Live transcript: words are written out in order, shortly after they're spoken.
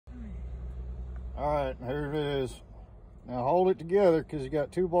All right, here it is. Now hold it together because you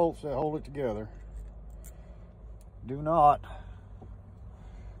got two bolts that hold it together. Do not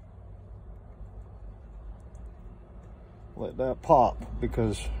let that pop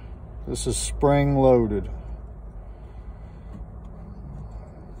because this is spring loaded.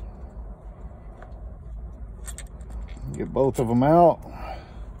 Get both of them out.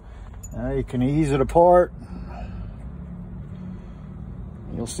 Now you can ease it apart.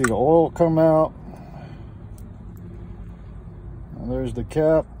 You'll see the oil come out. And there's the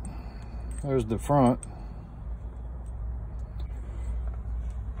cap. There's the front.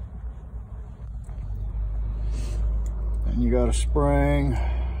 And you got a spring.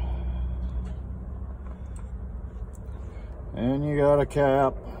 And you got a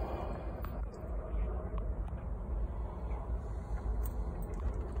cap.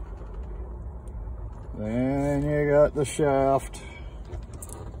 Then you got the shaft.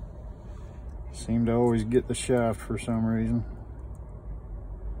 Seem to always get the shaft for some reason.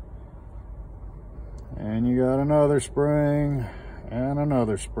 And you got another spring and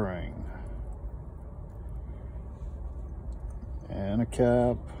another spring. And a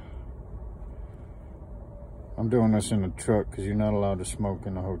cap. I'm doing this in the truck because you're not allowed to smoke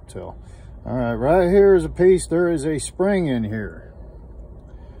in the hotel. All right, right here is a piece. There is a spring in here.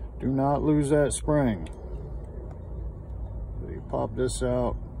 Do not lose that spring. So you pop this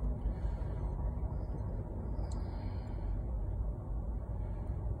out.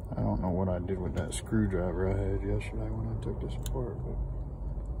 I don't know what I did with that screwdriver I had yesterday when I took this apart, but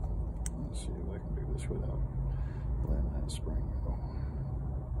let's see if I can do this without letting that spring go.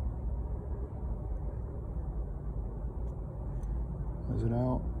 Is it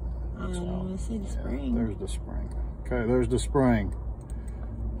out? It's out. I see the spring. There's the spring. Okay, there's the spring.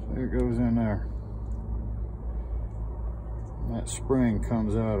 So it goes in there. And that spring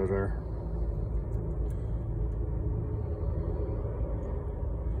comes out of there.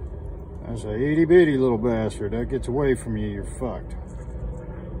 That's a itty bitty little bastard. That gets away from you, you're fucked.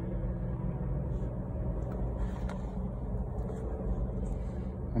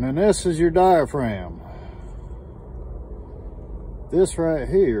 And then this is your diaphragm. This right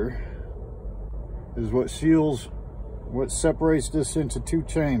here is what seals, what separates this into two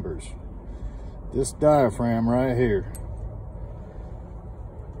chambers. This diaphragm right here.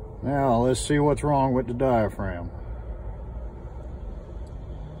 Now let's see what's wrong with the diaphragm.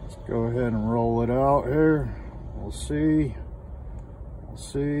 Go ahead and roll it out here. We'll see. We'll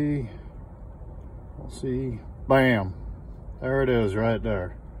see. We'll see. Bam. There it is right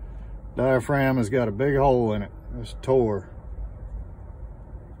there. Diaphragm has got a big hole in it. It's tore.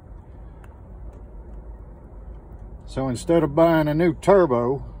 So instead of buying a new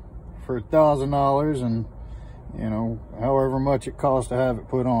turbo for $1,000 and, you know, however much it costs to have it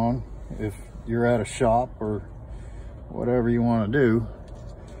put on, if you're at a shop or whatever you want to do,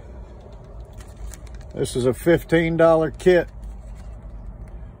 this is a $15 kit.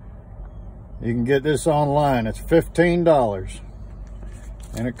 You can get this online. It's $15.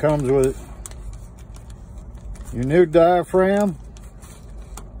 And it comes with your new diaphragm,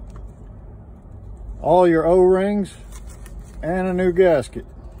 all your O-rings, and a new gasket.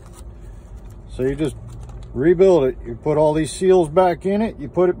 So you just rebuild it. You put all these seals back in it, you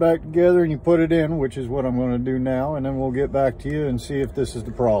put it back together, and you put it in, which is what I'm going to do now, and then we'll get back to you and see if this is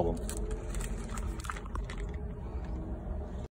the problem.